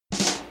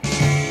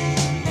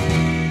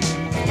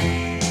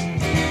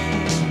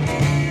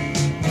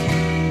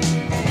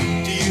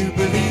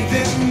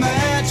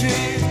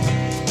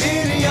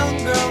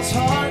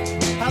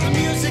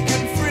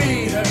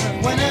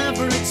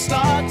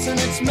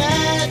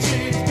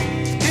magic.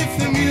 If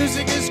the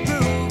music is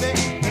groovy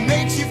and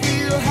makes you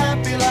feel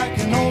happy like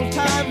an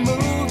old-time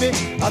movie,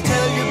 I'll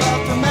tell you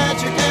about the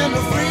magic and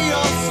the free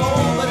your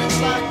soul. But it's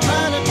like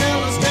trying to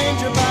tell a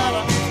stranger about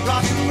a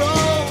rock and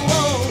roll.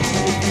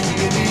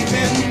 Believe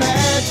in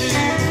magic.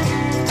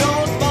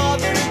 Don't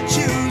bother to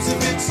choose if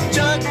it's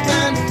jug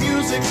band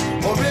music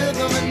or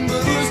rhythm and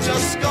blues.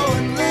 Just go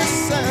and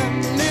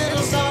listen.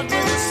 It'll start with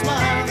a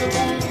smile that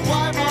won't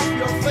wipe off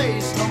your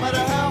face, no matter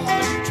how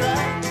hard you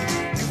try.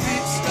 Your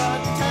feet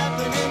start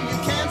tapping and you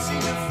can't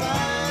seem to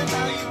find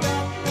how you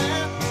got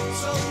there.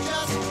 So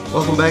just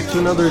Welcome back to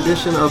another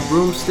edition of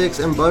Broomsticks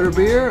and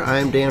Butterbeer.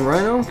 I'm Dan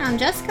Rhino, I'm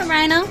Jessica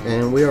Rhino.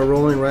 and we are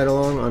rolling right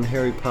along on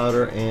Harry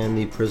Potter and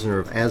the Prisoner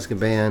of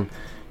Azkaban.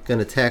 Going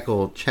to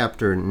tackle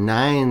Chapter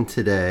 9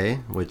 today,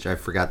 which I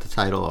forgot the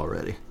title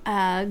already.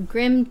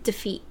 Grim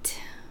Defeat.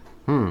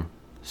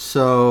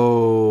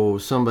 So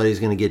somebody's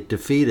going to get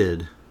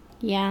defeated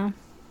Yeah.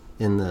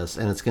 in this,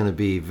 and it's going to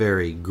be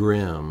very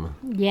grim.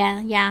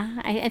 Yeah.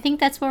 I think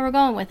that's where we're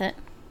going with it.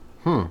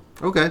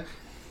 Okay.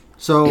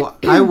 So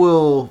I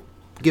will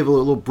give a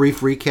little brief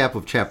recap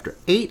of Chapter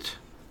 8,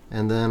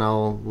 and then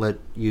I'll let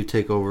you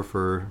take over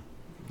for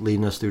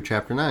leading us through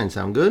Chapter 9.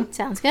 Sound good?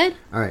 Sounds good.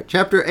 All right.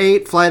 Chapter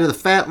 8, Flight of the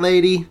Fat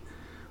Lady.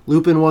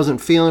 Lupin wasn't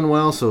feeling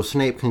well, so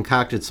Snape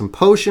concocted some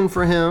potion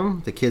for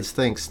him. The kids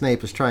think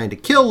Snape is trying to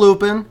kill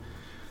Lupin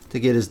to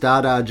get his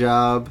Dada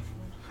job.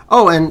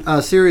 Oh, and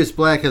Sirius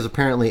Black has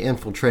apparently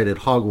infiltrated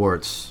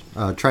Hogwarts,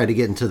 tried to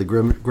get into the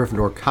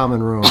Gryffindor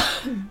common room,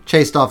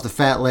 chased off the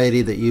fat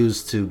lady that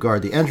used to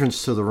guard the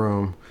entrance to the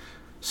room.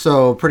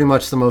 So, pretty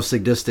much the most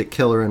sadistic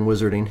killer in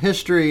wizarding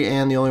history,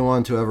 and the only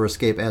one to ever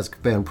escape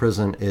Azkaban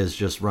prison is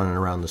just running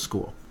around the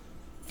school.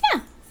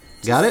 Yeah.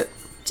 Got it?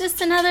 Just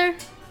another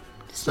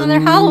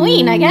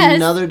Halloween, I guess.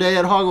 Another day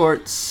at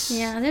Hogwarts.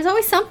 Yeah, there's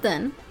always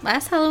something.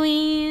 Last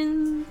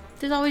Halloween,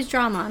 there's always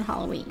drama on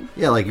Halloween.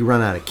 Yeah, like you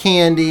run out of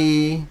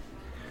candy.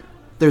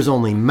 There's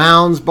only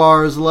Mounds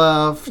bars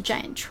left. A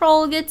giant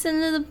troll gets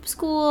into the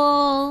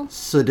school.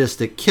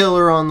 Sadistic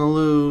killer on the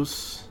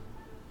loose.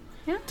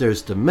 Yeah.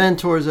 There's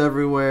Dementors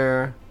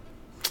everywhere.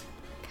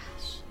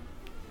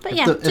 But If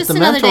yeah, the- if just the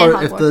another day at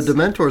Mentor- Hogwarts. If the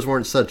Dementors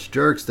weren't such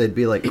jerks, they'd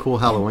be like cool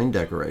Halloween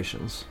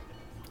decorations.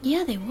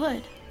 Yeah, they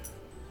would.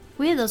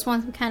 We had those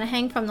ones that kind of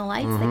hang from the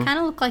lights. They kind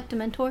of look like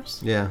Dementors.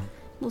 Yeah,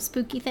 Little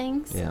spooky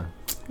things. yeah.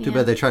 Too Yeah.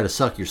 bad they try to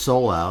suck your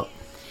soul out.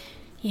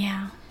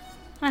 Yeah.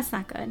 That's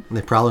not good. And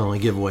they probably only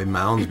give away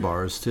Mounds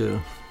bars,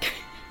 too.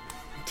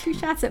 2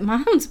 shots at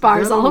Mom's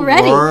bars They're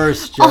already. the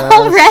worst, Jess.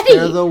 Already.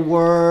 They're the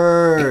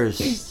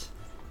worst.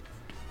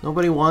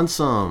 Nobody wants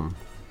them.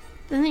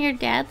 Doesn't your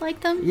dad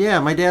like them? Yeah,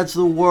 my dad's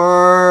the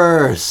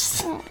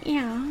worst. Oh,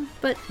 yeah.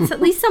 But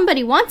at least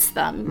somebody wants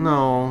them.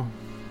 No,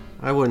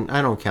 I wouldn't.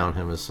 I don't count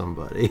him as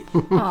somebody.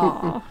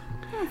 Oh.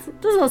 That's a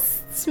little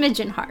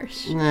smidgen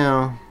harsh.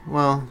 No,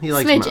 well, he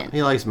likes Smidgen.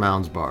 he likes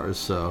Mounds bars,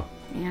 so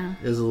Yeah.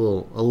 it's a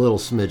little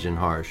smidgen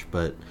harsh.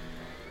 But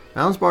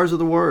Mounds bars are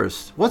the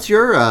worst. What's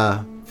your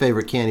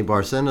favorite candy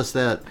bar? Send us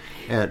that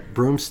at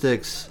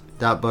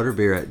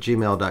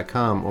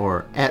broomsticks.butterbeer@gmail.com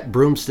or at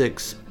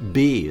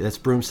broomsticksb. That's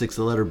broomsticks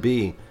the letter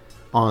B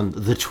on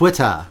the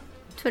Twitter.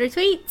 Twitter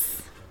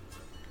tweets.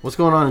 What's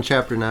going on in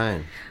Chapter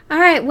 9? All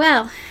right,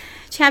 well,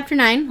 Chapter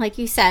 9, like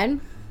you said,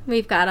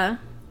 we've got a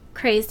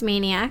crazed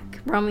maniac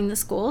roaming the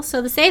school.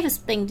 So the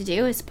safest thing to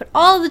do is put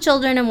all the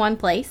children in one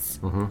place.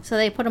 So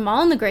they put them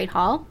all in the Great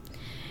Hall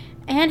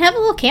and have a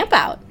little camp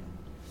out.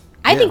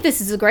 I think this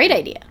is a great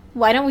idea.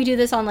 Why don't we do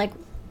this on like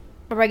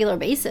a regular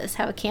basis?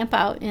 Have a camp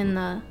out in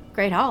the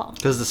Great Hall.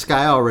 Because the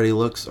sky already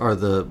looks, or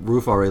the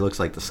roof already looks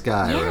like the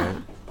sky, right?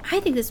 I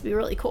think this would be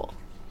really cool.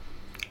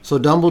 So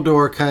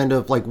Dumbledore kind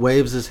of like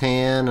waves his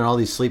hand and all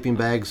these sleeping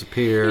bags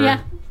appear. Yeah.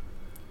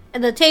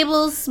 And the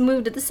tables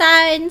move to the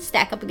side,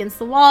 stack up against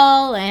the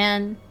wall,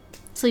 and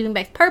sleeping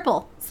bags,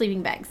 purple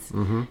sleeping bags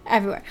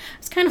everywhere. I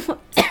was kind of,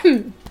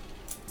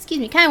 excuse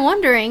me, kind of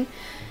wondering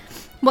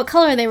what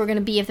color they were going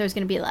to be, if there was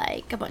going to be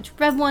like a bunch of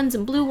red ones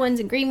and blue ones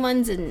and green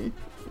ones, and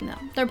no,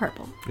 they're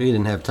purple. He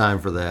didn't have time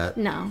for that.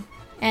 No.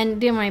 And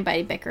didn't want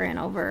anybody bickering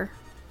over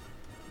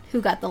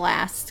who got the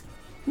last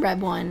red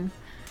one.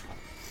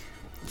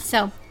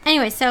 So,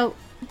 anyway, so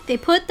they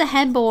put the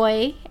head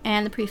boy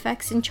and the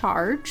prefects in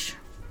charge,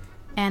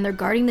 and they're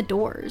guarding the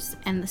doors,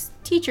 and the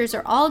teachers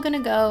are all going to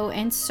go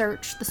and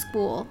search the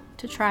school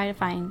to try to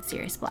find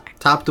Sirius Black.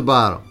 Top to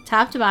bottom.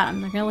 Top to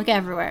bottom, they're going to look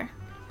everywhere.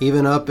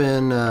 Even up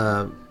in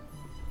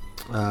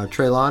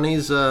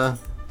Trelawney's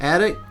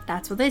attic.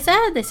 That's what they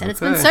said. They said it's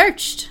been Okay.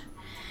 searched.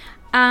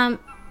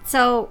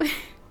 So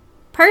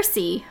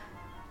Percy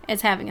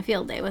is having a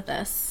field day with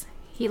this.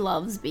 He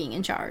loves being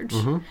in charge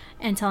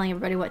and telling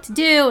everybody what to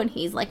do. And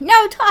he's like,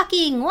 no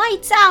talking,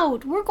 lights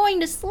out, we're going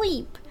to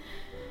sleep.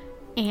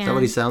 And Is that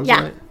what he sounds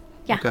yeah, like?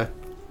 Yeah. Okay.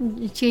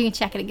 You can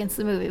check it against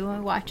the movie when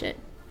we watch it.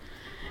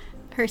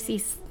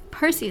 Percy's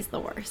the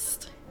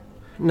worst.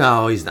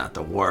 No, he's not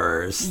the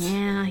worst.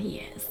 Yeah, he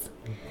is.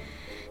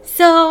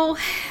 So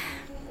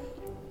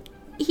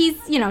he's,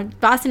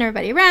 bossing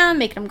everybody around,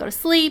 making them go to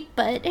sleep,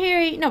 but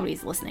Harry,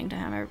 nobody's listening to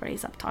him.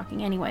 Everybody's up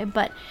talking anyway.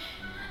 But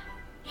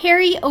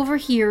Harry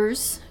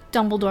overhears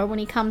Dumbledore when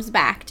he comes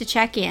back to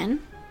check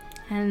in,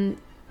 and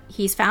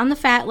he's found the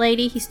fat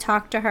lady. He's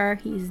talked to her.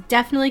 He's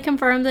definitely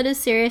confirmed that it's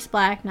Sirius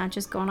Black, not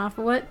just going off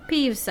of what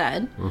Peeves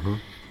said. Mm-hmm.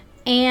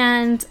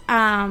 And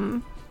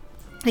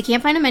they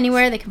can't find him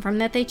anywhere. They confirm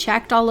that they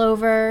checked all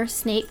over.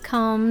 Snape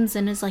comes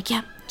and is like,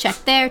 "Yep, check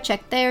there,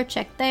 check there,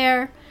 check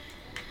there."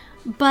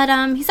 But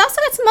he's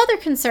also got some other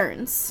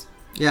concerns.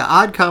 Yeah,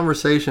 odd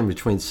conversation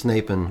between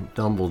Snape and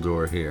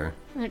Dumbledore here.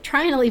 They're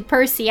trying to leave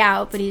Percy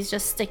out, but he's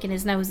just sticking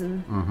his nose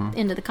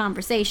into the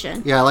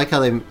conversation. Yeah, I like how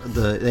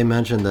they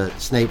mentioned that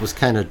Snape was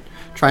kind of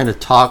trying to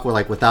talk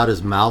without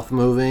his mouth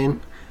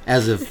moving,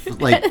 as if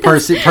like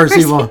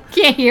Percy won't.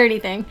 Can't hear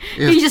anything.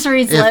 He just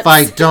reads lips. If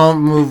I don't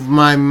move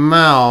my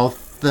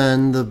mouth,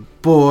 then the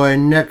boy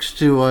next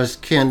to us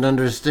can't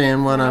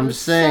understand what I'm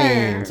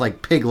saying. Sure. It's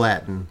like pig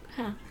Latin.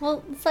 Huh.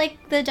 Well, it's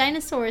like the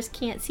dinosaurs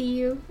can't see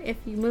you if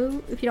you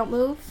don't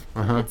move.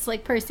 Uh-huh. It's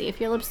like Percy.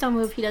 If your lips don't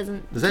move, he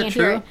doesn't. Is that can't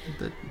true? Hear it.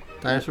 That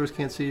dinosaurs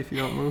can't see if you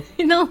don't move?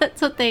 No,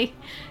 that's what they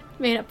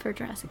made up for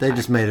Jurassic Park. They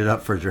just made it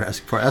up for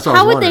Jurassic Park. That's what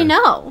How I was would they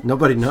wondering. know?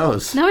 Nobody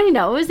knows. Nobody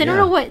knows. They don't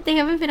Yeah. know what. They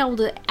haven't been able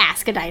to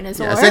ask a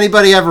dinosaur. Yeah, has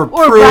anybody ever Or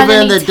run proven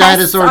any that tests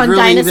dinosaurs on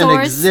really even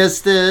dinosaurs?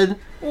 existed?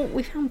 Well,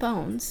 we found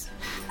bones.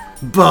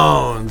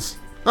 Bones.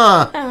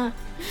 Huh.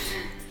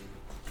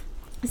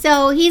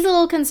 So he's a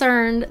little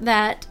concerned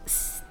that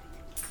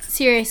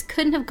Sirius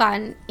couldn't have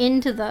gotten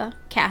into the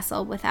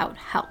castle without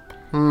help.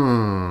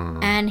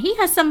 And he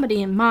has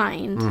somebody in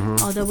mind,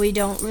 although we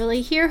don't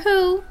really hear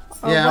who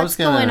or what's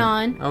going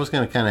on. I was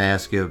gonna kind of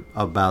ask you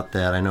about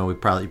that. I know you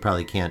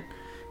probably can't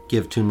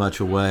give too much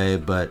away,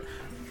 but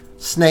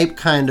Snape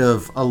kind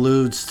of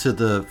alludes to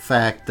the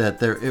fact that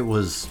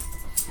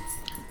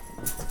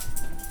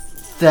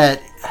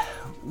that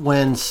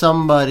when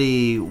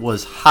somebody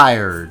was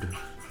hired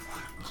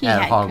He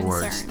at had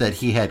Hogwarts, concerns. that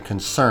he had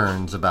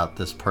concerns about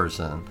this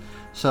person.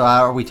 So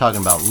are we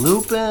talking about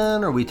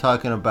Lupin? Are we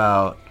talking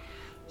about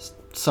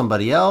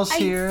somebody else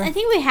here? I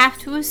think we have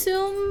to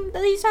assume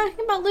that he's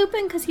talking about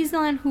Lupin because he's the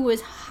one who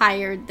was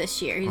hired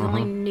this year. He's the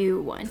only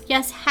new one.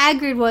 Yes,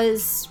 Hagrid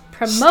was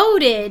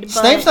promoted, but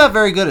Snape's not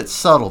very good at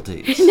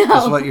subtleties.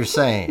 No. Is what you're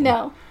saying.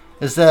 no.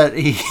 Is that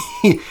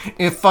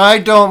if I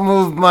don't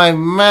move my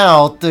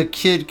mouth, the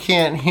kid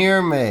can't hear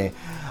me.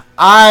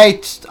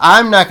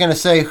 I'm not going to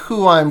say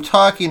who I'm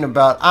talking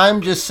about.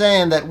 I'm just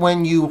saying that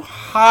when you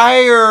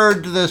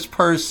hired this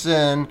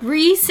person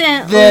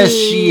Recently,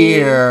 this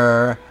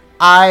year,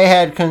 I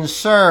had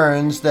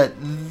concerns that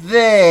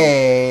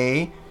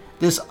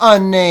this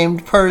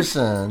unnamed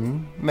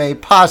person, may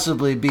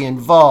possibly be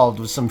involved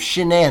with some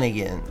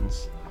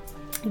shenanigans.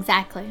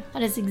 Exactly.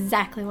 That is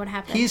exactly what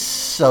happened. He's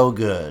so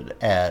good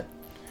at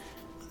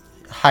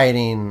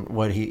hiding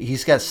what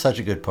he's got such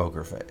a good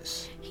poker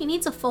face. He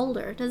needs a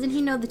folder. Doesn't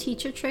he know the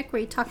teacher trick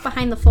where you talk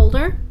behind the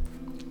folder?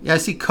 Yeah, I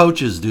see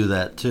coaches do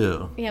that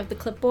too. We have the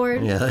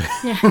clipboard. Yeah,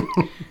 Yeah.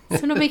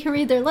 So nobody can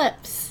read their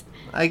lips.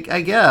 I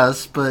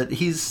guess, but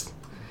he's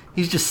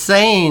just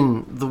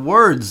saying the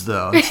words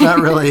though. It's not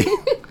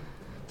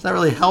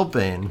really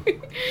helping.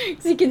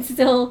 So he can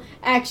still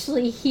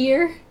actually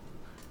hear.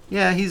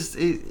 Yeah,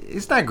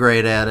 he's not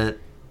great at it.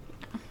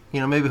 You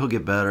know, maybe he'll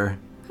get better.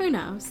 Who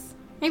knows?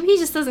 Maybe he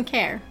just doesn't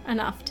care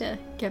enough to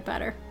get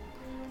better.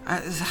 I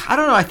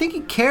don't know. I think he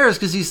cares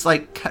because he's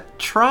like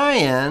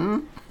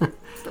trying.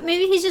 But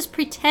maybe he's just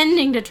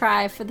pretending to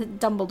try for the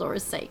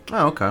Dumbledore's sake.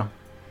 Oh, okay.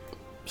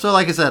 So,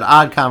 like I said,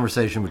 odd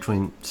conversation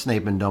between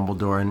Snape and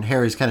Dumbledore, and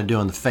Harry's kind of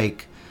doing the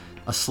fake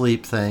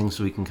asleep thing,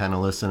 so we can kind of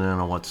listen in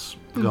on what's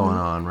going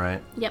on,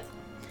 right? Yep.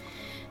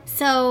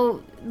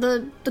 So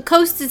the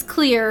coast is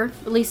clear,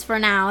 at least for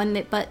now,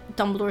 but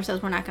Dumbledore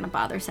says we're not going to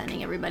bother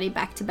sending everybody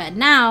back to bed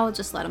now.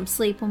 Just let them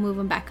sleep. We'll move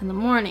them back in the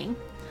morning.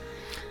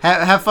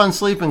 Have fun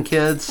sleeping,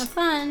 kids. Have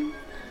fun.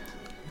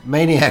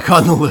 Maniac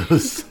on the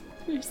loose.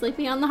 You're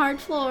sleeping on the hard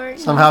floor.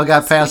 Somehow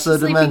got past the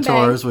Sleeping bag.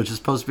 Dementors, which is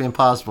supposed to be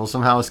impossible.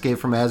 Somehow escaped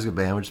from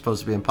Azkaban, which is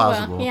supposed to be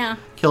impossible. Well, yeah.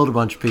 Killed a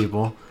bunch of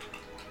people.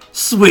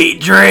 Sweet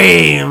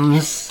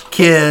dreams,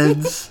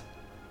 kids.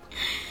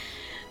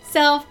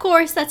 So, of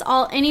course, that's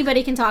all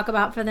anybody can talk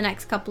about for the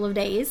next couple of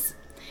days.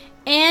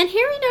 And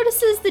Harry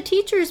notices the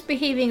teacher's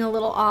behaving a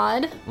little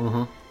odd.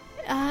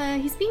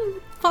 He's being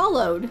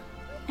followed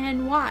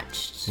and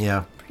watched.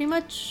 Yeah. Pretty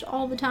much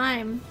all the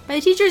time. By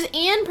the teachers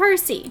and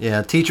Percy.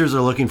 Yeah, teachers are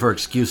looking for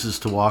excuses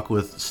to walk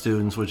with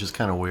students, which is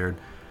kind of weird.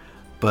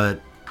 But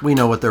we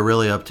know what they're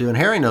really up to, and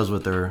Harry knows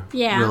what they're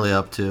really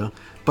up to.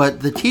 But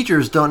the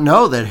teachers don't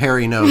know that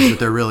Harry knows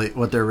that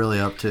what they're really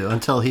up to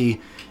until he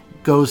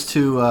goes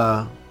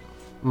to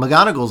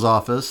McGonagall's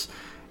office,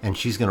 and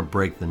she's going to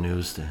break the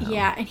news to him.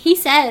 Yeah, and he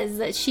says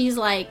that she's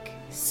like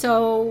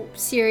so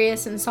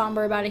serious and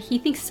somber about it. He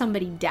thinks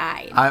somebody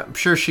died I'm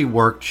sure she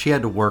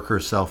had to work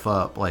herself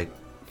up like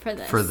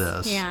for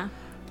this. Yeah.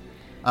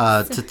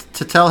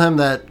 to tell him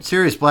that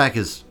Sirius Black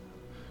he's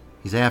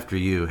after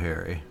you,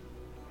 Harry.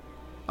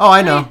 Oh,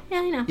 I know. Yeah,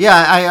 I know. Yeah,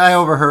 I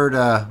overheard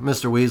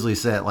Mr. Weasley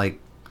say it like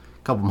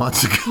a couple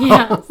months ago.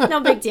 Yeah, it's no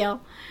big deal.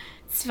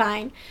 It's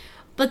fine.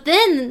 But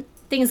then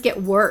things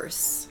get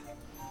worse.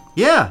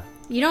 Yeah.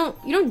 You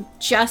don't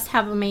just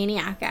have a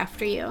maniac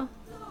after you.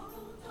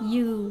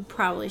 You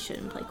probably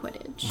shouldn't play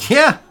Quidditch.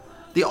 Yeah,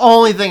 the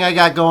only thing I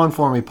got going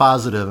for me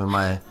positive in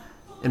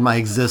my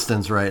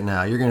existence right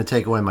now. You're going to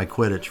take away my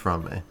Quidditch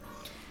from me.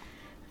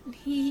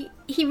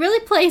 He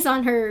really plays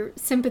on her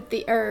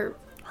sympathy or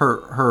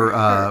her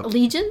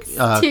allegiance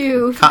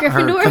to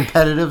Gryffindor. Her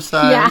competitive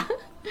side. Yeah.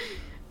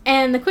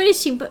 And the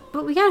Quidditch team,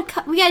 but we got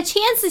a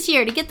chance this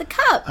year to get the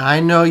cup. I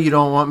know you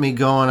don't want me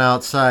going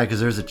outside because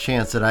there's a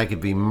chance that I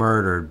could be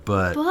murdered,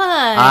 but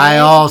I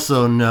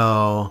also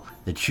know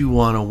that you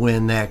want to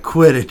win that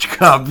Quidditch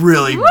cup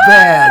really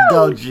bad,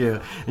 don't you?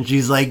 And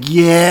she's like,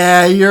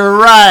 yeah, you're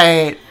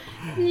right.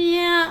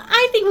 Yeah,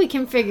 I think we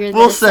can figure this out.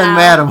 We'll send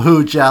Madam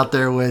Hooch out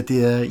there with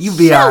you. You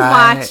be all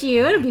right. She'll watch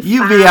you. It'll be fine.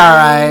 You be all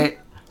right.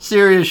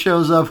 Sirius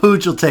shows up.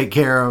 Hooch will take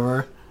care of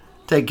her.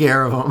 Take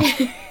care of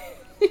him.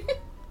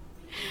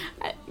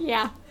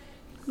 Yeah.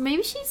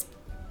 Maybe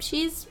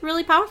she's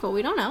really powerful.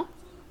 We don't know.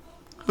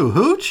 Who,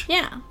 Hooch?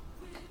 Yeah.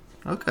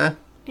 Okay.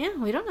 Yeah,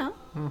 we don't know.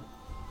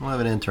 We'll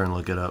have an intern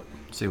look it up.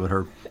 See what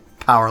her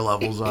power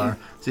levels are.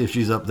 See if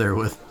she's up there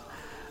with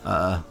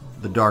the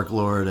Dark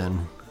Lord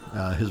and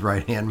his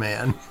right-hand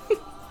man.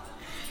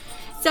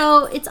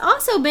 So it's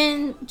also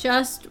been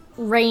just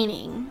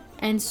raining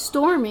and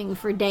storming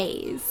for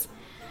days.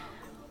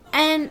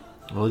 And...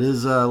 Well, it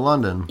is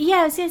London.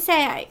 Yeah, I was going to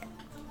say...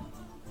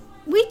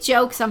 We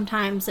joke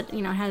sometimes that,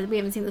 we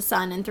haven't seen the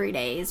sun in 3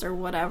 days or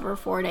whatever,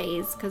 4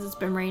 days, because it's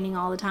been raining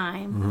all the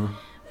time. Mm-hmm.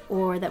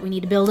 Or that we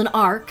need to build an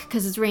ark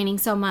because it's raining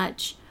so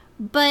much.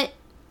 But,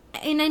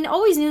 and I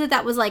always knew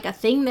that was like a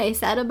thing they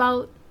said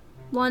about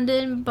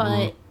London,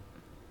 but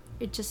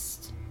it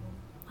just,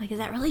 is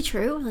that really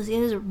true? Does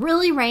it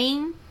really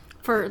rain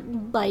for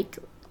like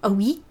a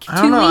week, 2 weeks?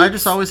 I don't know. I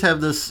just always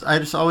have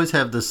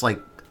this like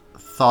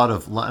thought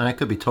of, and I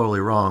could be totally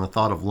wrong, the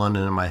thought of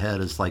London in my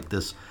head is like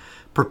this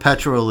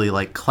perpetually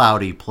like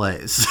cloudy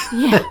place.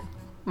 Yeah.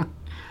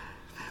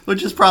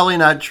 Which is probably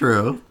not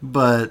true,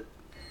 but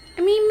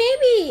I mean,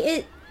 maybe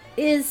it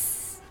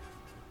is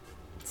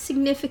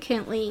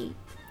significantly,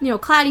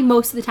 cloudy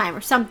most of the time or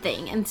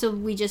something, and so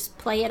we just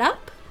play it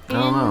up I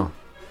don't know.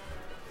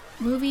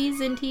 Movies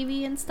and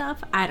TV and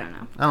stuff. I don't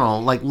know. I don't know,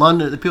 like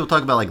London, people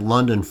talk about like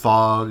London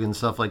fog and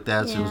stuff like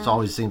that, so Yeah. it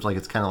always seems like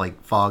it's kind of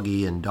like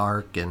foggy and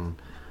dark and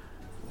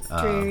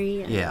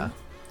Dreary. yeah.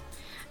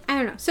 I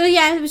don't know. So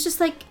yeah, it was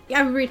just like,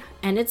 I would read,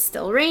 and it's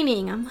still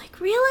raining. I'm like,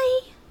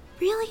 really?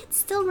 Really? It's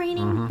still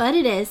raining? Mm-hmm. But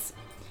it is.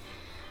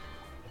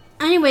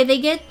 Anyway, they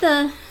get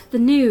the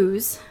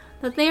news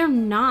that they are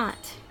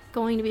not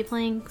going to be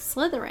playing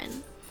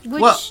Slytherin.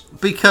 Which, Well,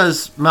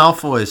 because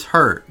Malfoy's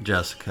hurt,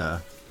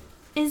 Jessica.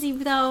 is he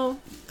though?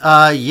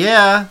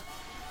 Yeah.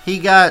 He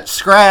got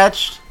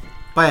scratched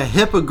by a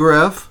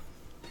hippogriff.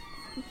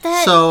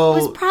 That So-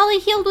 was probably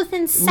healed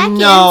within seconds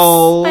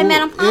No, by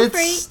Madame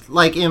Pomfrey. it's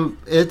like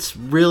it's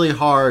really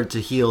hard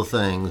to heal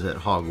things at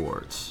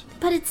Hogwarts.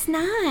 But it's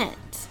not.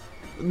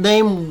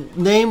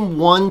 Name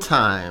one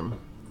time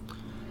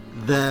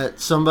that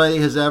somebody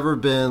has ever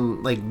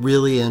been like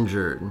really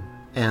injured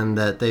and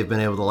that they've been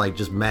able to like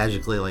just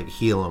magically like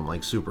heal them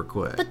like super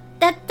quick. But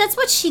that's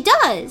what she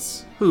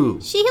does. Who?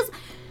 She heals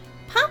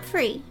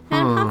Pomfrey.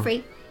 Madame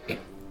Pomfrey.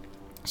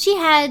 She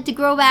had to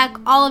grow back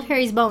all of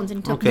Harry's bones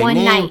and took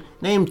one night.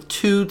 Name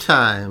 2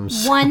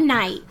 times One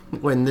night.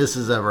 when this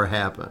has ever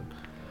happened.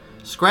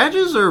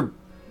 Scratches are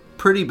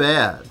pretty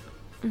bad.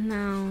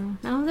 No,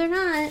 they're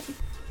not.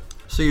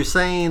 So you're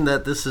saying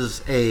that this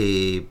is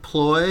a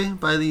ploy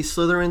by the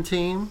Slytherin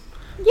team?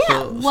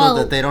 Yeah, So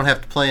that they don't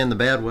have to play in the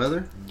bad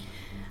weather?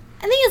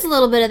 I think it's a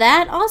little bit of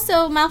that.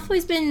 Also,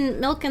 Malfoy's been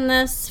milking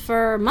this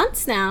for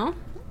months now.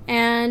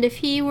 And if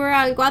he were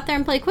to go out there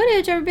and play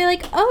Quidditch, I would be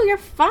like, oh, you're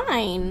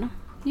fine.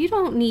 You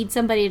don't need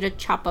somebody to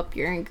chop up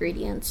your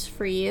ingredients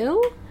for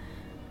you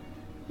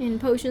in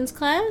potions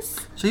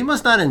class. So he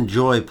must not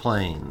enjoy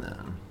playing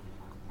then.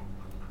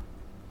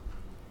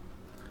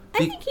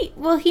 I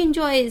think he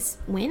enjoys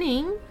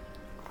winning.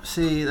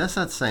 See, that's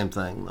not the same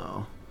thing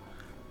though.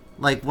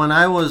 Like when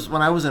I was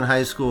in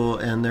high school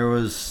and there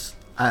was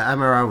I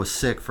remember I was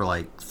sick for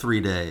like 3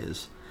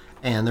 days.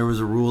 And there was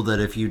a rule that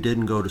if you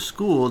didn't go to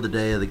school the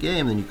day of the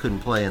game, then you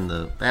couldn't play in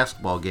the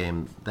basketball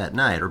game that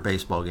night or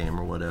baseball game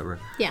or whatever.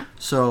 Yeah.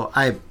 So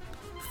I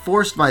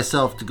forced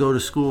myself to go to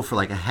school for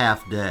like a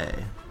half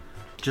day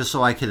just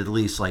so I could at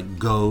least like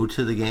go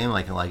to the game,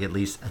 like at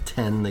least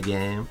attend the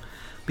game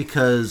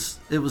because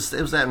it was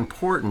that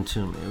important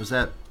to me. It was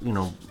that,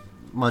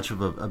 much of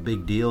a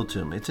big deal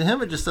to me. To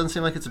him, it just doesn't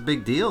seem like it's a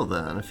big deal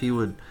then. If he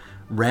would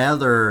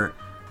rather...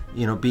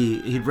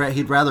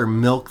 he'd rather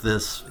milk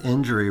this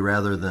injury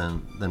rather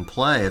than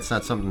play. It's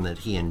not something that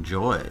he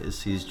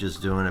enjoys. He's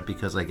just doing it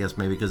because I guess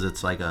maybe because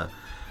it's like a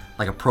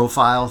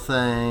profile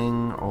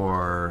thing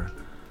or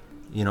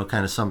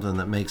kind of something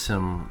that makes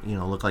him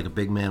look like a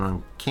big man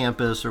on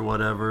campus or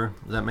whatever.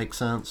 Does that make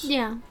sense?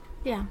 Yeah.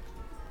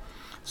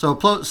 So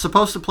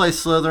supposed to play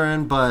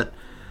Slytherin, but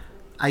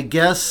I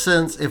guess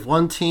since if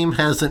one team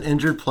has an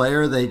injured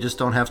player, they just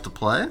don't have to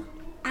play.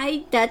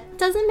 That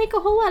doesn't make a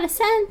whole lot of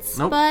sense.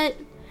 Nope. But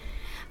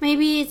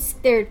Maybe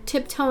they're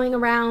tiptoeing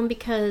around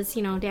because,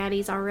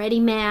 Daddy's already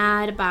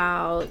mad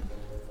about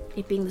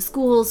it being the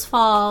school's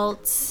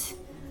fault.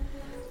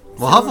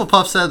 Well,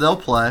 Hufflepuff said they'll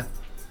play.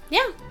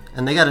 Yeah.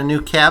 And they got a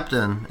new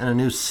captain and a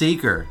new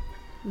seeker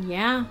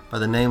Yeah. by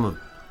the name of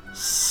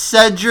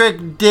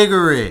Cedric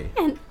Diggory.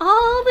 And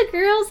all the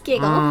girls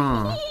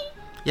giggle.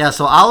 Yeah,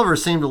 so Oliver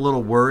seemed a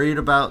little worried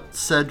about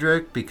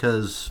Cedric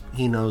because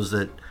he knows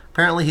that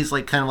apparently he's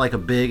kind of like a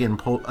big,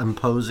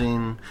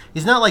 imposing...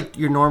 He's not like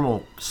your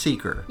normal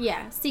seeker.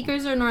 Yeah,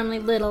 seekers are normally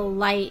little,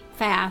 light,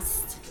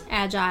 fast,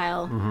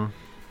 agile. Mm-hmm.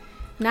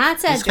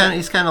 Not Cedric.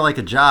 He's kind of like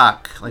a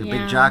jock, a Yeah.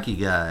 big jockey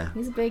guy.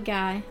 He's a big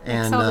guy.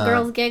 And all the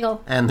girls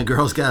giggle. And the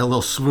girls got a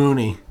little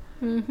swoony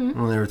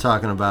when they were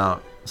talking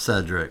about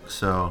Cedric.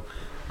 So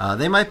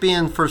they might be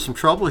in for some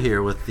trouble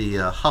here with the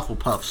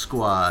Hufflepuff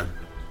squad.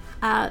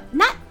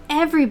 Not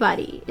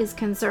everybody is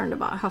concerned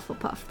about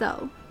Hufflepuff,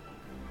 though.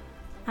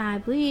 I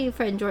believe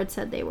Fred and George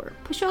said they were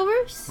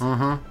pushovers.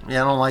 Mm-hmm.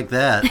 Yeah, I don't like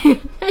that. I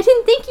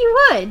didn't think you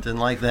would. Didn't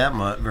like that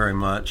very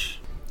much.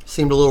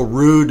 Seemed a little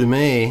rude to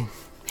me.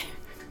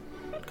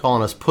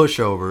 Calling us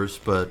pushovers,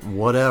 but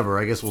whatever.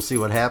 I guess we'll see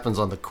what happens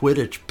on the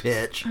Quidditch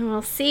pitch.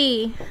 We'll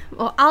see.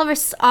 Well,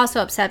 Oliver's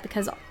also upset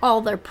because all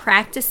their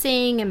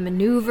practicing and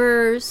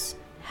maneuvers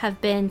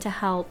have been to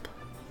help,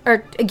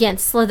 or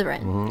against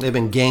Slytherin. They've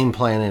been game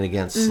planning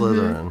against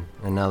Slytherin,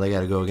 and now they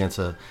got to go against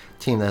a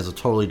team that has a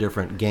totally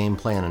different game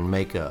plan and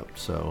makeup.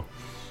 So,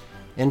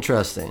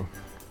 interesting.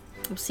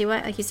 We'll see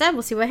what, like you said,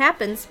 we'll see what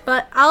happens.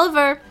 But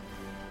Oliver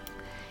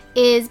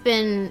has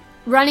been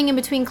running in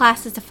between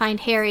classes to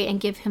find Harry and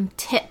give him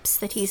tips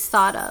that he's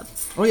thought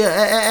of. Oh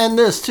yeah, and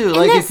this too.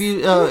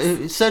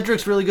 If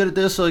Cedric's really good at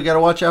this, so you got to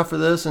watch out for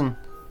this. And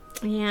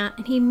yeah,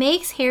 and he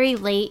makes Harry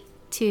late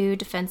to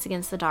Defense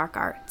Against the Dark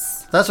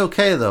Arts. that's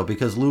okay though,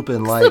 because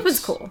Lupin's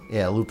cool.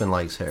 Yeah, Lupin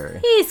likes Harry.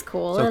 He's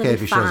cool. It's It'll okay be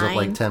if he shows up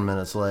fine. 10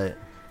 minutes late.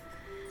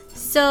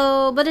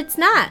 So, but it's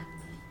not.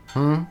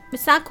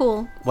 It's not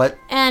cool. What?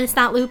 And it's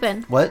not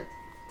Lupin. What?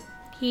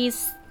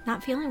 He's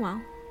not feeling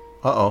well.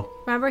 Uh-oh.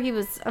 Remember he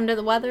was under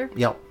the weather?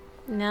 Yep.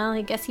 No,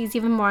 I guess he's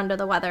even more under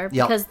the weather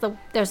Yep. because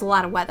there's a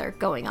lot of weather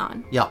going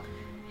on. Yep.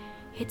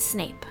 It's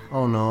Snape.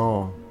 Oh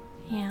no.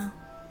 Yeah.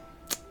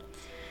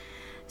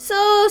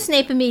 So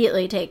Snape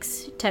immediately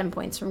takes 10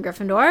 points from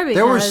Gryffindor because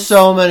There were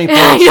so many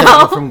points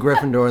taken from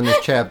Gryffindor in this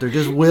chapter,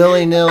 just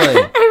willy-nilly.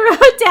 I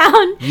wrote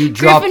down You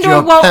dropped Gryffindor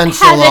your won't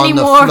pencil have any on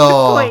the more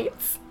floor.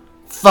 points.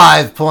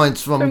 5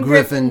 points from From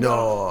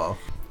Gryffindor.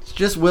 It's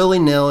just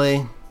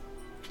willy-nilly.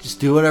 Just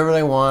do whatever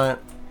they want.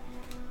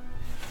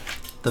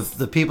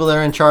 The people that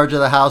are in charge of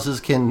the houses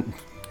can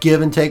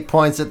give and take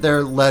points at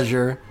their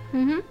leisure.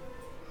 Mm-hmm.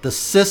 The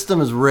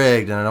system is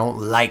rigged, and I don't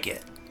like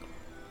it.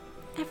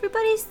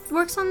 Everybody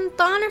works on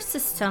the honor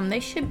system. They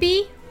should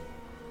be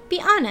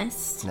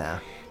honest. Nah.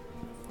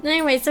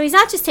 Anyway, so he's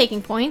not just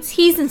taking points.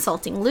 He's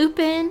insulting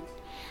Lupin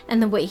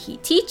and the way he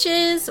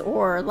teaches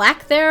or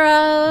lack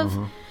thereof.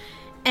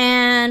 Mm-hmm.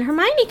 And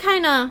Hermione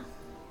kind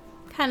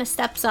of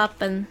steps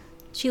up and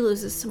she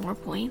loses some more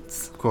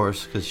points. Of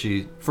course, because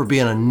for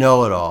being a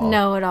know-it-all.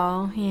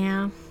 Know-it-all,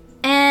 yeah.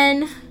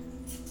 And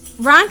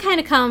Ron kind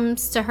of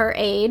comes to her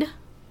aid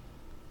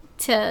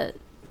to,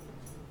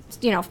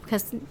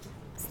 because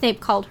Snape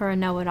called her a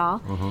know-it-all.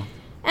 Mm-hmm.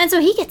 And so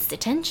he gets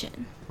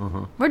detention.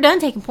 Mm-hmm. We're done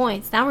taking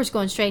points. Now we're just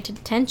going straight to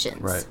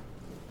detentions. Right.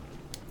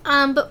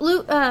 But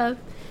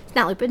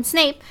not Lupin,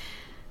 Snape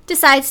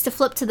decides to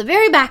flip to the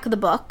very back of the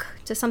book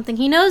to something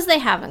he knows they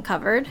haven't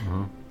covered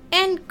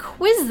and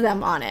quiz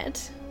them on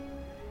it.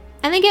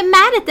 And they get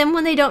mad at them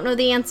when they don't know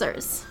the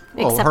answers.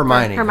 Well, Except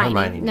Hermione. for Hermione.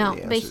 Hermione knew No,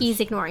 the but answers. he's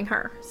ignoring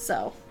her,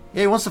 so.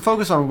 Yeah, he wants to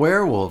focus on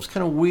werewolves.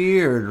 Kind of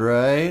weird,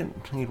 right?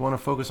 He'd want to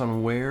focus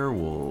on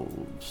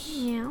werewolves.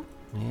 Yeah.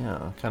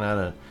 Yeah,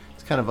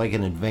 it's kind of like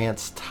an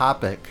advanced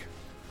topic.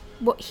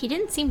 Well, he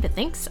didn't seem to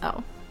think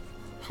so.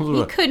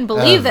 He couldn't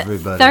believe that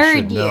Everybody third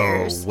should know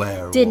years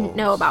werewolves. didn't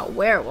know about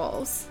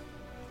werewolves.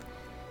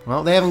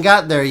 Well, they haven't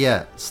got there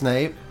yet,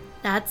 Snape.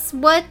 That's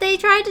what they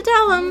tried to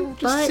tell him.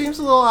 Just But seems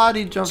a little odd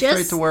he jumped just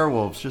straight to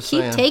werewolves. Just keep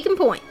saying. taking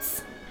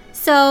points.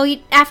 So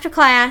after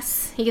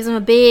class, he gives them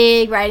a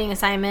big writing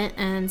assignment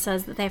and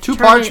says that they have to 2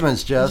 turn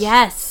parchments, it, Jess.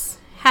 Yes,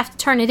 have to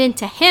turn it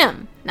into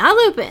him, not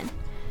Lupin.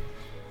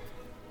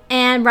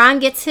 And Ron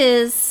gets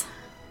his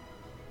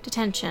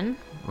detention.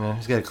 Yeah,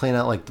 he's got to clean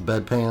out like the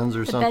bedpans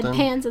or The something.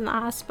 bedpans in the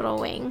hospital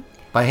wing.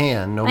 By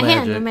hand, no By magic.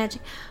 hand, no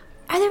magic.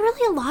 Are there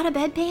really a lot of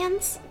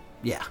bedpans?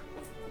 Yeah.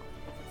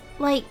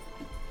 Like,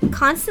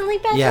 constantly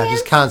bedpans? Yeah,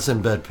 just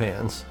constant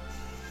bedpans.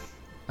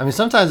 I mean,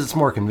 sometimes it's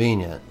more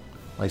convenient.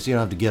 Like, so you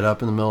don't have to get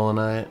up in the middle of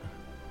the night.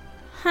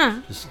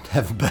 Huh. Just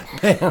have a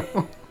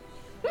bedpan.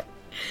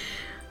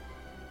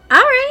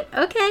 Alright,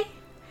 okay.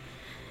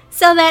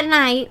 So that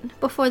night,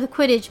 before the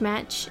Quidditch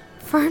match,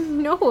 for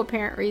no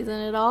apparent reason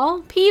at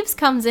all, Peeves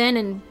comes in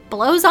and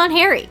blows on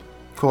Harry.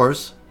 Of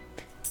course.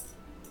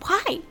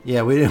 Why?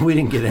 Yeah, we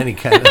didn't get any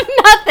kind of...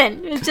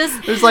 Nothing. It's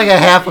just, There's like a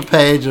half a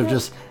page of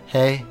just,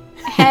 hey.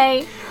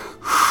 hey.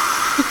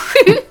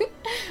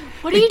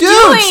 What are you Dude,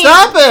 doing?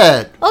 stop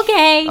it!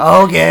 Okay.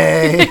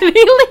 Okay.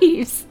 he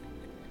leaves.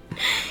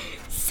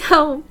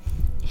 So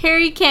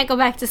Harry can't go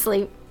back to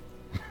sleep.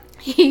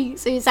 So he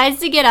decides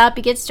to get up.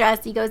 He gets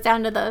dressed. He goes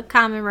down to the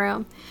common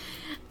room.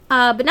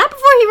 But not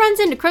before he runs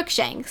into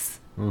Crookshanks,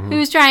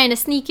 who's trying to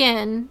sneak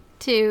in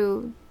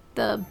to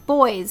the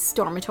boys'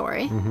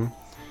 dormitory.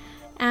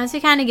 And so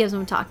he kind of gives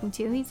him a talking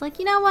to. He's like,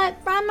 you know what?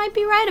 Ron might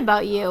be right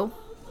about you.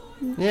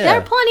 Yeah. There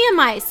are plenty of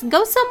mice.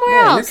 Go somewhere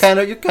else.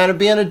 You're kind of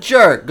being a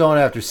jerk going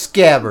after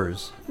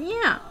Scabbers.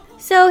 Yeah.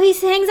 So he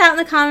hangs out in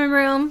the common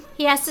room.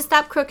 He has to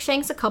stop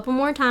Crookshanks a couple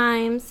more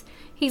times.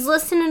 He's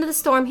listening to the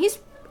storm. He's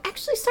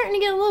actually starting to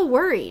get a little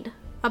worried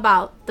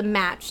about the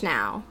match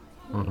now.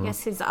 I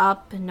guess he's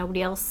up and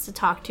nobody else to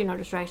talk to, no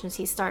distractions.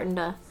 He's starting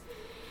to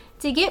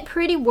get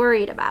pretty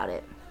worried about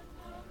it.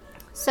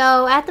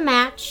 So at the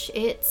match,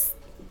 it's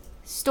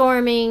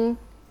storming,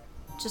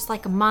 just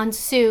like a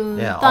monsoon,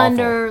 Yeah,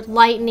 thunder,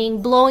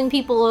 lightning, blowing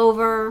people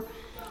over.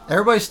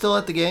 Everybody's still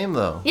at the game,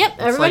 though. Yep,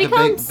 it's everybody like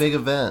a comes. big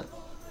event.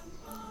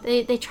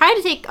 They try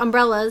to take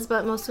umbrellas,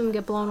 but most of them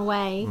get blown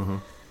away.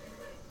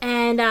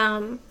 And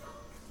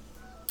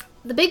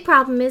the big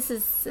problem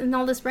is in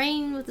all this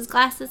rain with his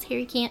glasses,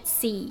 Harry can't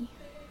see.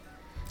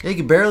 Yeah, you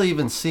can barely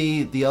even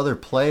see the other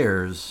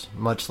players,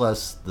 much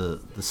less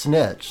the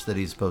snitch that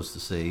he's supposed to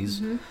see.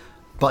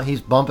 But he's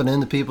bumping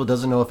into people,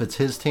 doesn't know if it's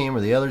his team or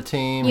the other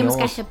team. He almost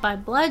got hit by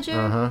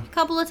Bludger a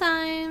couple of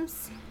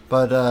times.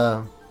 But,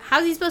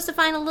 How's he supposed to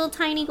find a little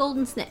tiny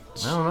golden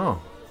snitch? I don't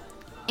know.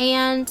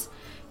 And,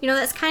 you know,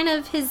 that's kind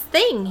of his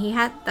thing.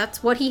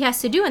 That's what he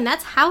has to do, and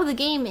that's how the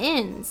game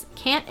ends.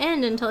 Can't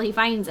end until he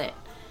finds it.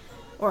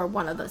 Or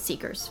one of the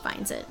Seekers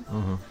finds it.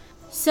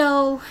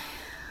 So,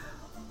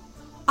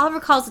 Oliver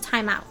calls a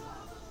timeout,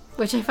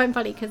 which I find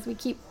funny because we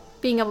keep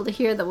being able to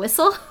hear the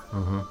whistle.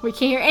 We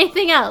can't hear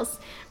anything else.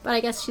 But I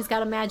guess she's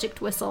got a magic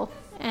whistle,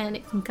 and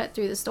it can cut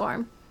through the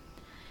storm.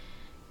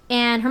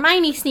 And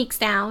Hermione sneaks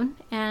down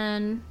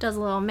and does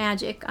a little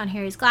magic on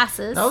Harry's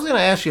glasses. I was going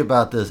to ask you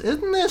about this.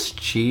 Isn't this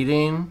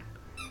cheating?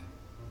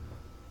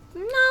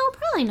 No,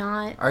 probably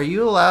not. Are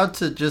you allowed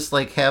to just,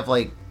 like, have,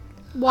 like,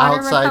 Water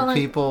outside repellent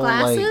people,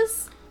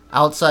 glasses?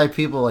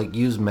 like,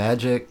 use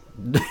magic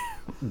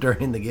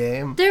during the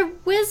game? They're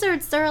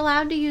wizards. They're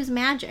allowed to use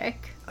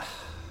magic.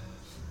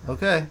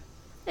 Okay.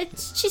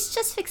 She's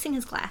just fixing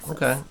his glasses.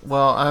 Okay.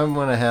 Well, I'm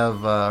going to have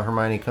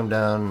Hermione come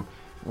down.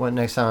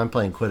 Next time I'm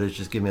playing Quidditch,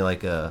 just give me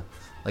like a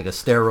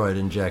steroid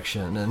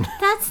injection and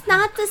That's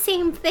not the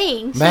same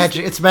thing.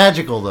 magic. It's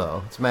magical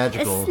though. It's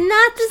magical. It's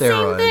not the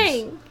steroids.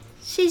 same thing.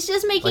 She's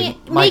just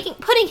making Like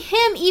putting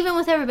him even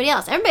with everybody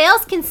else. Everybody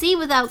else can see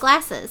without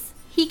glasses.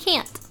 He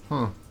can't.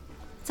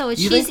 So You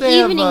she's think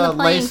they evening have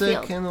the playing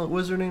LASIK field. in the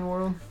Wizarding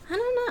world? I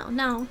don't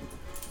know. No.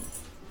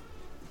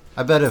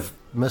 I bet if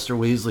Mr.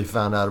 Weasley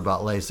found out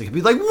about LASIK, he'd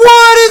be like,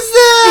 "What is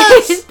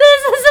this? This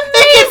is amazing.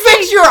 It can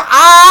fix your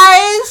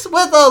eyes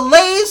with a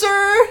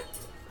laser."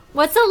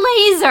 What's a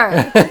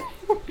laser?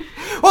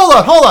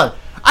 Hold on.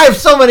 I have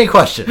so many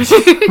questions.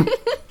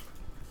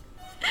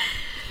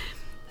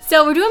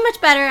 So we're doing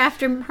much better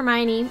after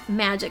Hermione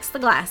magics the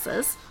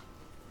glasses.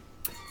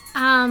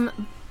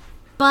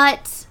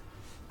 But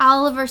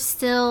Oliver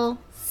still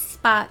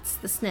spots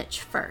the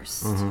snitch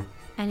first.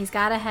 And he's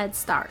got a head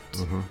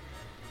start.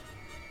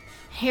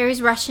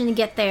 Harry's rushing to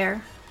get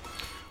there.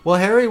 Well,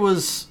 Harry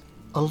was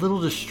a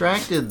little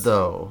distracted,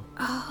 though.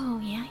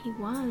 Oh, yeah, he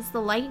was. The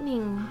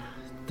lightning.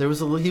 He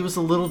was a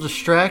little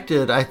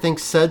distracted. I think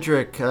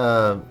Cedric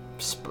has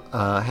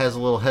a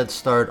little head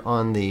start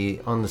on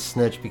the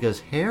snitch because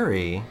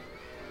Harry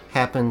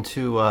happened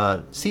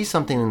to see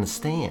something in the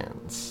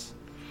stands.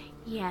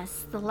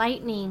 Yes, the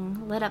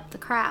lightning lit up the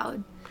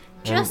crowd.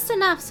 Just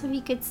enough so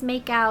he could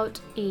make out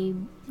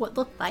what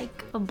looked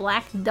like a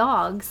black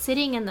dog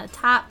sitting in the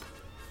top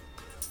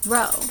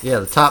row. Yeah,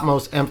 the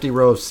topmost empty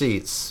row of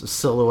seats. A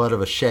silhouette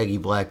of a shaggy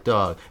black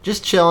dog.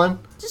 Just chilling.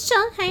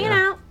 Hanging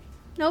out.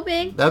 No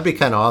big. That'd be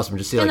kind of awesome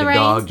to see In like a the rain.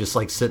 dog just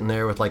like sitting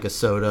there with like a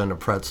soda and a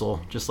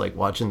pretzel, just like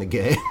watching the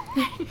game.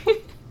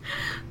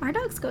 Our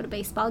dogs go to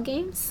baseball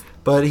games.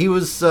 But he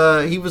was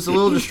a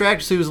little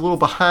distracted, so he was a little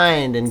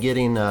behind in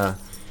getting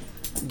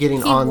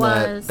on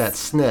that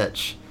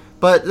snitch.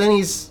 But then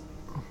he's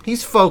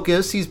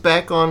focused. He's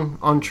back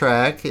on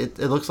track. It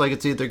looks like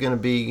it's either going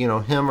to be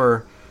him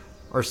or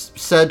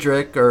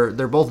Cedric, or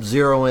they're both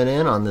zeroing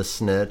in on this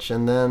snitch,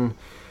 and then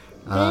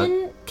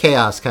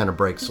chaos kind of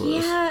breaks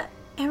loose. Yeah,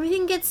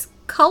 everything gets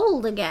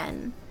cold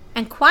again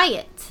and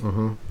quiet.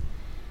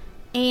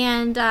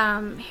 And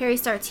Harry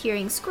starts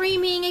hearing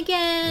screaming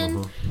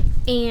again,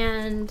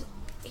 and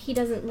he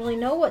doesn't really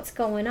know what's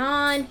going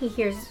on. He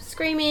hears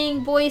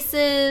screaming,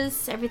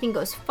 voices, everything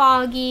goes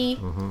foggy.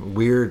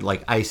 Weird,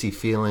 like icy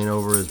feeling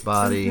over his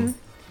body.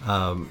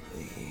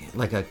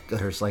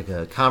 There's like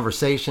a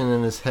conversation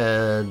in his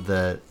head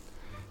that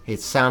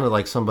it sounded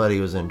like somebody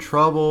was in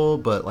trouble,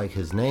 but like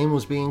his name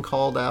was being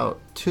called out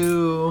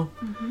too.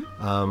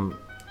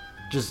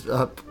 Just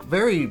a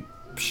very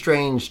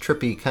strange,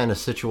 trippy kind of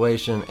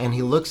situation. And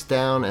he looks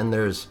down and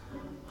there's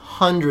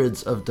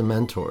hundreds of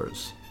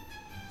Dementors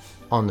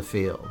on the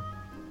field.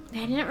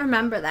 I didn't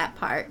remember that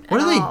part. What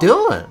at are all. they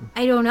doing?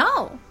 I don't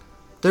know.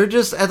 They're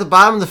just at the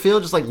bottom of the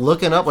field, just like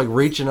looking up, like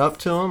reaching up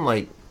to him,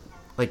 like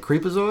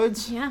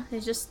creepazoids. Yeah, they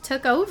just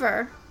took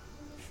over.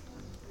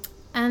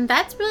 And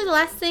that's really the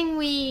last thing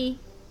we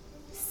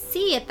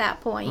see at that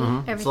point.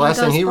 Everything It's the last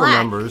thing goes he black.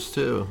 remembers,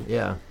 too.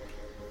 Yeah.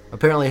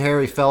 Apparently,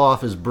 Harry fell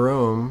off his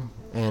broom,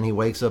 and he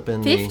wakes up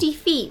in 50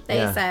 feet, they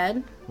Yeah.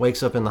 said.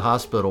 wakes up in the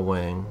hospital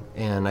wing.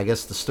 And I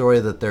guess the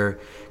story that they're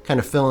kind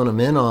of filling him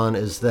in on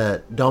is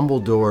that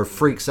Dumbledore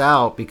freaks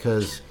out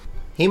because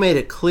he made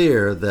it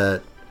clear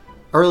that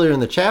earlier in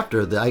the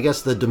chapter that I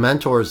guess the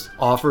Dementors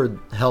offered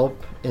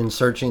help in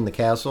searching the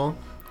castle,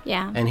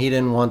 Yeah. and he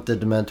didn't want the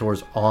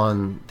Dementors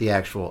on the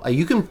actual.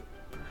 You can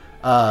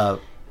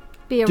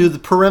Be a- do the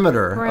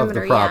perimeter of the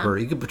Perimeter,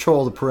 property. You can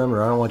patrol the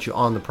perimeter. I don't want you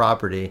on the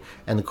property.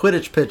 And the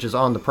Quidditch pitch is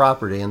on the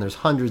property, and there's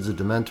hundreds of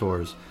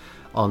Dementors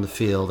on the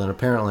field. And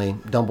apparently,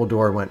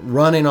 Dumbledore went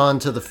running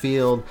onto the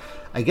field.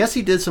 I guess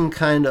he did some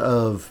kind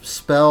of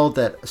spell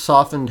that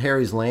softened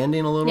Harry's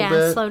landing a little yeah,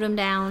 bit, slowed him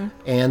down.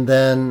 and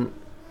then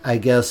I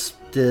guess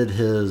did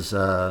his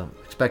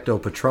Expecto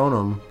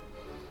Patronum,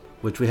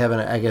 which we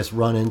haven't, I guess,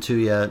 run into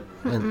yet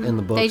in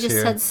the books They just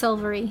here. said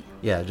silvery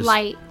Yeah, just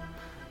light.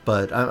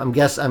 But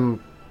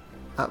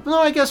no,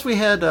 I guess we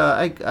had.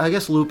 I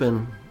guess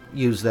Lupin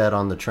used that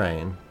on the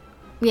train.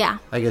 Yeah,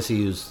 I guess he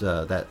used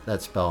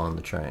that spell on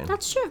the train.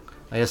 that's true.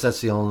 I guess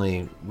that's the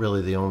only.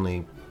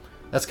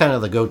 That's kind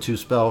of the go-to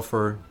spell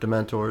for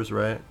Dementors,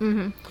 right?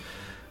 Mm-hmm.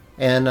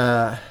 And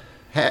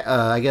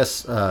I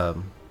guess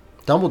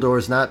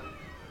Dumbledore's not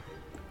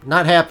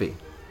happy.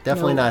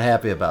 Definitely Nope. not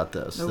happy about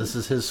this. This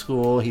is his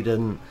school.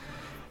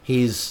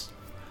 He's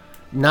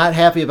not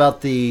happy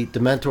about the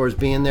Dementors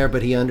being there,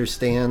 but he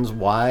understands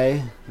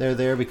why they're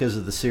there because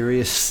of the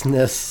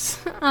seriousness.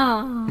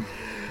 Oh,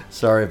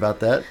 Sorry about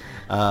that.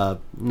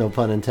 No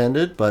pun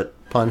intended, but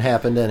pun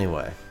happened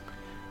anyway.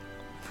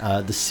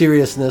 The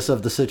seriousness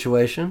of the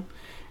situation.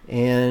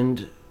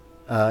 And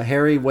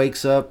Harry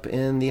wakes up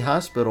in the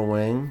hospital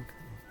wing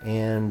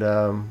and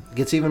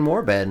gets even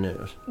more bad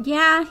news.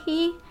 yeah.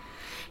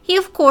 He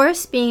of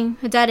course, being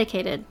a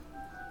dedicated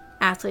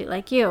athlete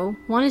like you,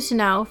 wanted to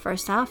know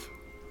first off,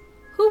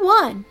 who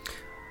won?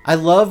 I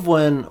love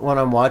when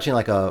I'm watching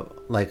like a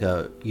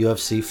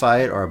UFC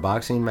fight or a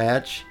boxing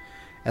match,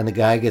 and the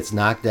guy gets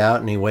knocked out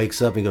and he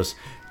wakes up and he goes,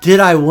 "Did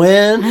I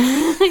win?"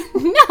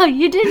 No,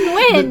 you didn't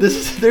win.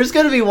 There's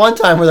going to be one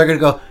time where they're going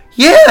to go,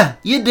 "Yeah,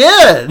 you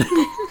did."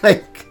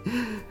 Like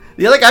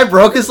the other guy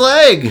broke his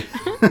leg.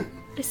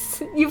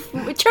 You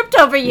tripped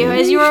over you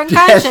as you were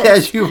unconscious.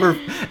 as you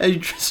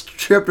just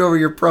tripped over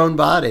your prone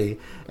body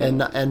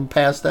and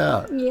passed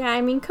out. Yeah,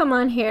 I mean, come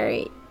on,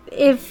 Harry.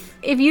 If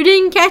you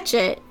didn't catch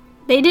it,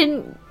 you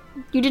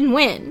didn't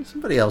win.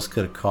 Somebody else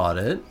could have caught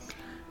it.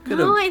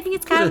 No, I think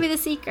it's got to be the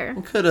Seeker.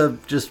 Could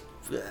have just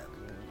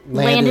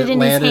Landed in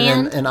his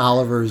hand? in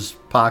Oliver's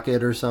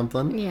pocket or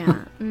something.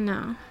 Yeah,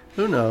 no.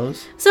 Who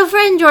knows? So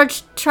Fred and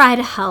George try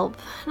to help.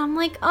 And I'm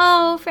like,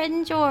 oh, Fred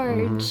and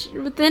George.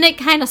 But then it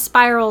kind of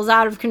spirals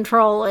out of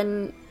control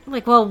and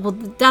like, well, the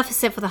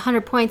deficit with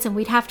 100 points and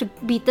we'd have to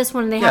beat this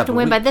one and they have to but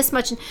win by this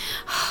much. And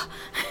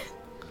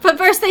but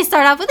first they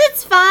start off with,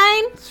 it's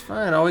fine. It's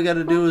fine. All we got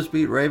to do is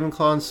beat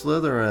Ravenclaw and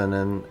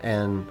Slytherin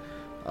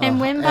And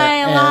win by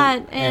a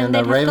lot. And they'd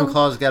have to-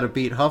 Ravenclaw's got to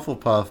beat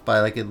Hufflepuff by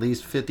like at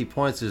least 50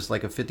 points. There's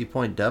like a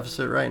 50-point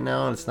deficit right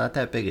now, and it's not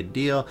that big a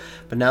deal.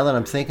 But now that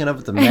I'm thinking of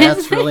it, the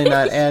math's really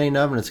not adding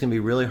up, and it's going to be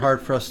really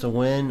hard for us to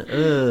win.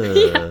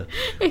 Ugh.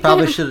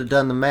 Probably should have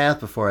done the math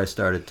before I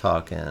started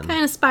talking.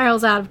 Kind of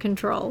spirals out of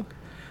control.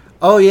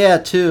 Oh, yeah,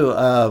 too.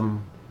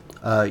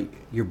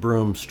 Your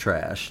broom's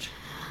trashed.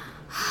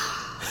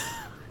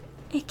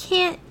 It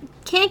can't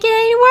get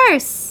any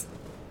worse.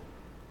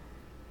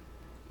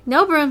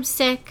 No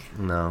broomstick.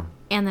 No.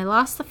 And they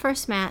lost the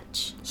first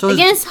match So is-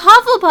 against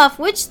Hufflepuff,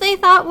 which they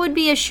thought would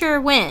be a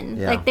sure win.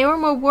 Yeah. Like, they were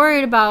more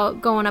worried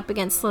about going up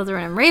against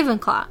Slytherin and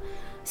Ravenclaw.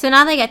 So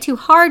now they got two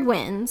hard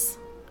wins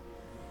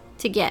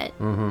to get.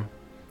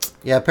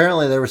 Yeah,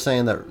 apparently they were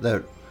saying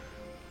that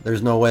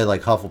there's no way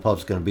like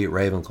Hufflepuff's going to beat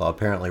Ravenclaw.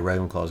 Apparently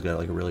Ravenclaw's got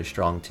like a really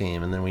strong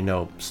team, and then we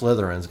know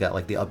Slytherin's got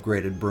like the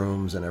upgraded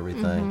brooms and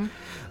everything.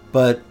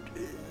 But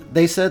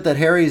they said that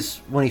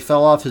when he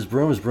fell off his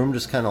broom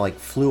just kind of like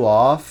flew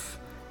off,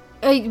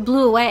 It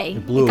blew away.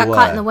 It blew got away.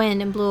 caught in the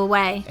wind and blew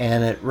away.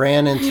 and it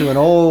ran into an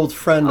old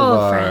friend of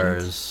Old friend.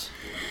 ours,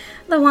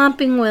 The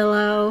Whomping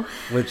Willow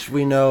which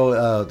we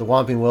know the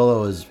Whomping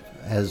Willow has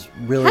has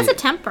a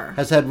temper.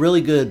 had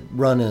really good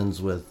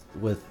run-ins with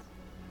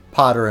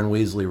Potter and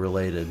Weasley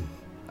related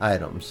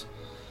items.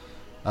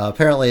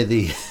 Apparently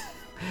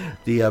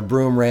the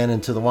broom ran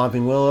into the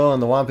Whomping Willow,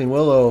 and the Whomping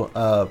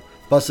Willow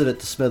busted it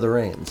to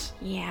smithereens.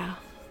 Yeah,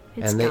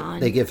 it's And gone.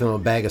 they give him a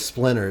bag of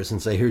splinters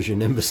and say, "Here's your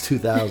Nimbus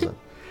 2000."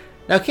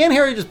 Now, can't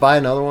Harry just buy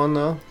another one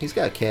though? He's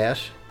got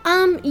cash.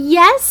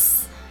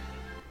 Yes.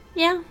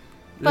 Yeah.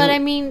 But Yeah. I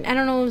mean, I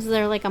don't know, is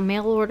there like a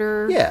mail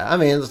order? Yeah, I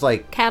mean it's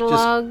like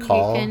Catalog, just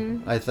call. you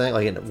can- I think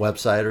like a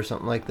website or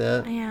something like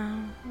that. Yeah.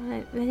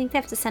 I think they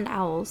have to send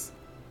owls.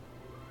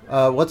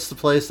 What's the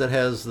place that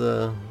has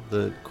the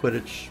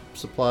Quidditch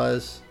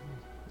supplies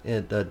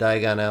at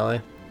Diagon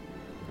Alley?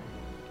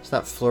 It's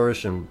not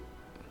Flourish and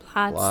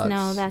Lots. Lots,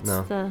 No, that's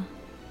no. the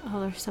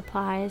other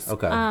supplies.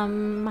 Okay. I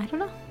don't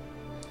know.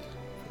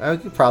 I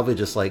could probably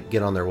just like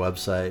get on their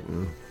website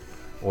and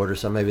order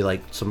some, maybe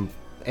like some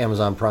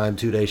Amazon Prime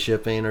 2-day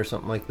shipping or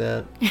something like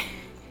that.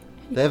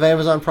 They have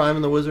Amazon Prime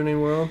in the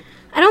Wizarding World?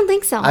 I don't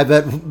think so. I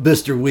bet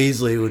Mr.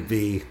 Weasley would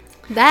be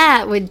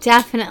That would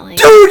definitely.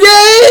 2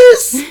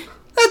 days.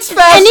 That's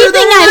faster Anything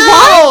than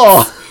I Al.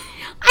 want.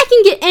 I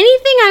can get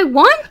anything I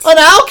want. An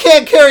owl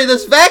can't carry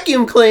this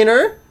vacuum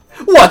cleaner.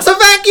 What's a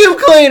vacuum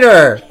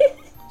cleaner?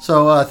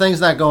 So things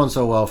not going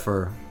so well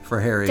for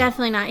Harry.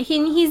 Definitely not.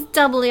 He's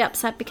doubly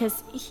upset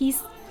because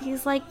he's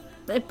like,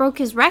 it broke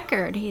his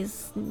record.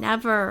 He's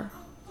never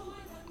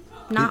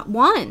not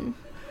won.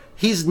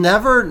 He's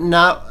never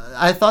not.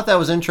 I thought that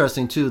was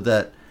interesting too.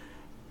 That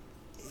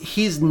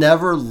he's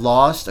never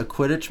lost a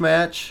Quidditch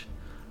match,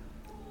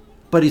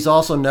 but he's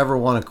also never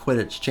won a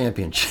Quidditch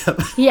championship.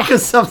 Yeah.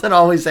 Because something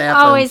always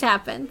happens. Always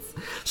happens.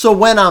 So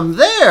when I'm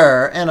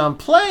there and I'm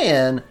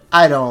playing,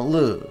 I don't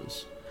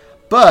lose.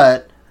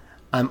 But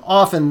I'm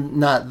often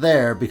not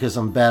there because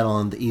I'm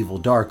battling the evil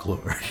Dark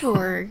Lord.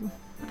 Or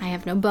I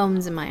have no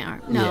bones in my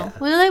arm. No. Yeah.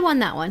 Well, they won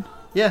that one.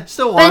 Yeah,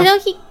 still But I won. know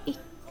he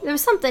there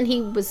was something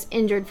he was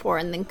injured for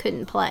and then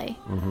couldn't play.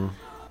 Mm-hmm.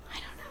 I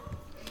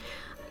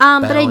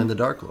don't know. But Battling the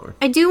Dark Lord.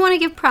 I do want to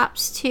give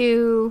props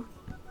to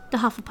the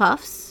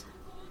Hufflepuffs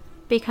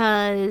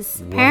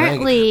because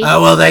apparently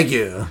Thank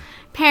you.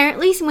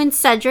 apparently when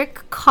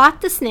Cedric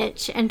caught the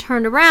snitch and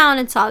turned around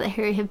and saw that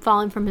Harry had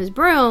fallen from his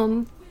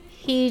broom,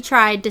 he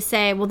tried to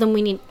say, well, then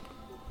we need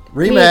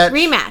rematch.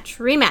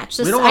 We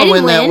don't want to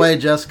win that way,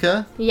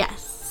 Jessica.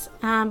 Yes,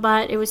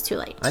 but it was too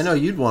late. I know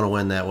you'd want to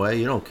win that way.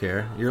 You don't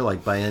care. You're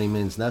like by any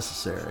means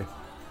necessary.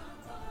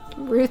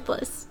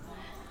 Ruthless.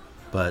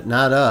 But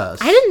not us.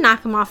 I didn't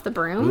knock him off the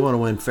broom. We want to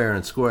win fair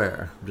and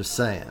square. I'm just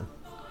saying.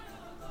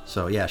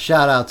 So, yeah,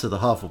 shout out to the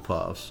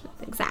Hufflepuffs.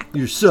 Exactly.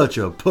 You're such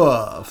a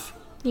puff.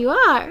 You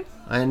are.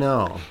 I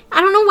know.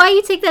 I don't know why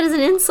you take that as an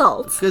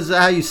insult. Because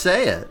how you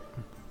say it.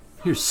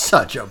 You're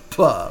such a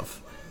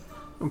puff.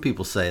 When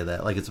people say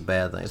that, like it's a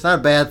bad thing. It's not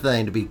a bad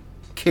thing to be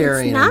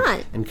caring It's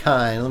not. and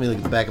kind. Let me look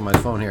at the back of my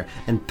phone here.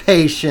 And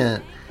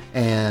patient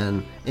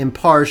and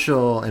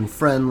impartial and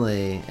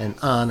friendly and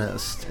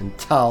honest and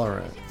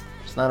tolerant.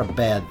 It's not a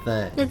bad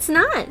thing. It's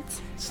not.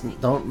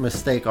 Don't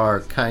mistake our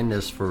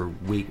kindness for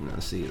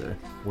weakness either.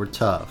 We're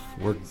tough.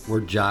 We're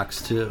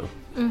jocks too.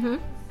 Mm-hmm.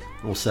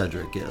 Well,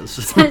 Cedric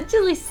is. At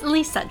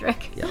least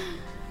Cedric. Yep.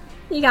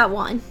 You got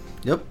one.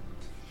 Yep.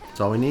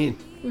 That's all we need.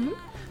 Mm-hmm.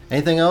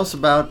 Anything else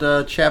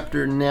about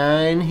Chapter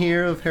 9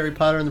 here of Harry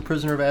Potter and the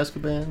Prisoner of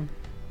Azkaban?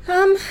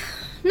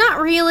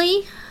 Not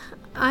really.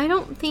 I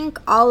don't think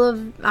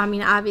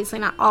obviously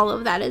not all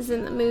of that is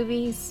in the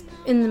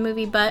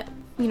movie, but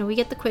we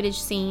get the Quidditch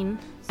scene,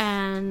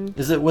 and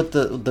is it with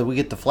the we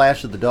get the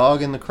flash of the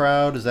dog in the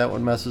crowd? Is that what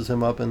messes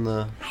him up in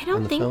the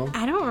film?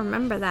 I don't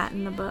remember that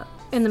in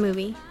the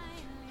movie.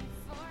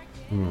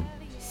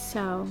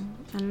 So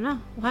I don't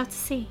know. We'll have to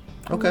see.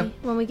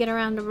 When we get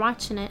around to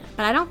watching it,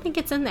 but I don't think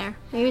it's in there.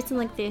 Maybe it's in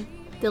like the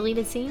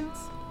deleted scenes.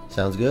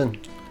 Sounds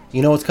good.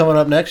 You know what's coming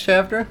up next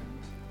chapter?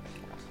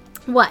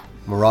 What?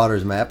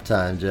 Marauders Map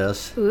Time,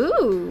 Jess.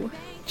 Ooh.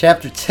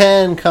 Chapter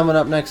 10 coming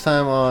up next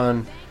time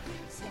on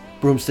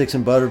Broomsticks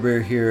and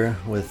Butterbeer here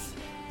with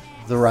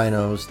the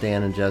Rhinos,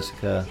 Dan and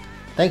Jessica.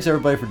 Thanks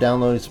everybody for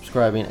downloading,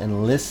 subscribing,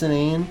 and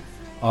listening.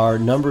 Our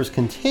numbers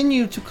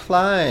continue to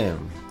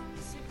climb.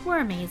 We're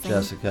amazing.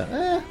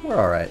 Jessica, we're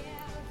all right.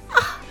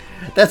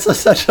 That's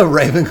such a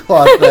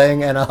Ravenclaw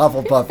thing and a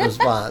Hufflepuff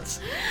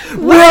response.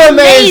 We're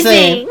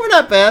amazing. We're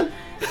not bad.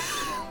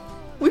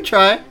 We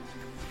try.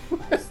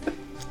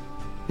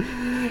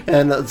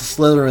 And the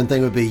Slytherin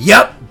thing would be,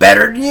 yep,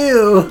 better than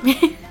you.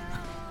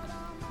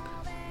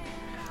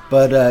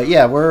 But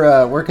yeah,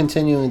 we're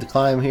continuing to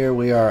climb here.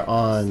 We are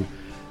on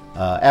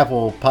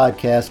Apple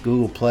Podcasts,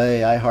 Google Play,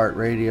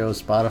 iHeartRadio,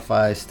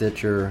 Spotify,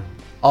 Stitcher,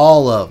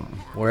 all of them.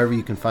 Wherever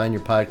you can find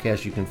your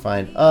podcast, you can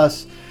find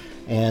us.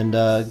 And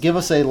give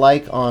us a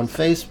like on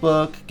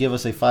Facebook. Give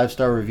us a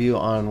 5-star review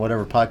on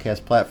whatever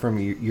podcast platform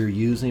you're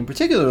using,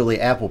 particularly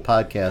Apple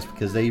Podcasts,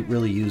 because they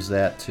really use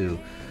that to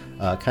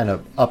kind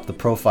of up the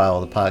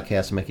profile of the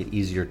podcast and make it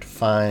easier to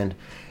find.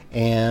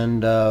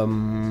 And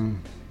I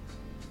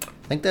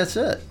think that's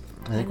it.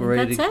 I think we're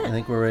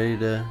ready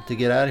to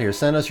get out of here.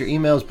 Send us your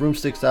emails,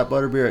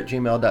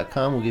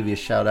 broomsticks.butterbeer@gmail.com. We'll give you a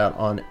shout out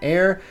on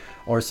air,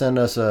 or send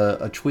us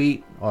a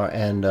tweet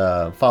and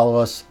follow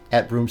us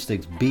at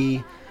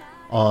broomsticksb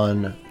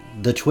on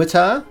the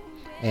Twitter.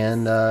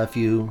 And if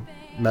you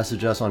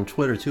message us on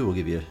Twitter too, we'll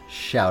give you a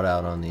shout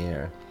out on the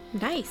air.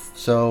 Nice.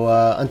 So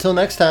until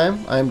next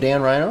time, I'm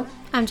Dan Rhino.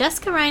 I'm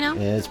Jessica Rhino.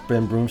 And it's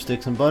been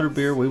Broomsticks and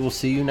Butterbeer. We will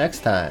see you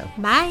next time.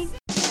 Bye.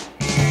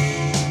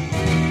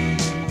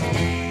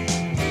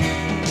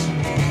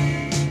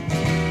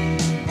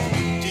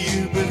 Do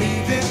you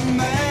believe in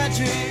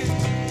magic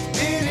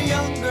in a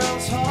young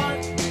girl's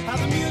heart? How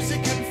the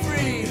music can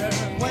free her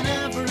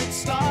whenever it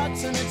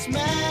starts, and it's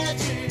magic.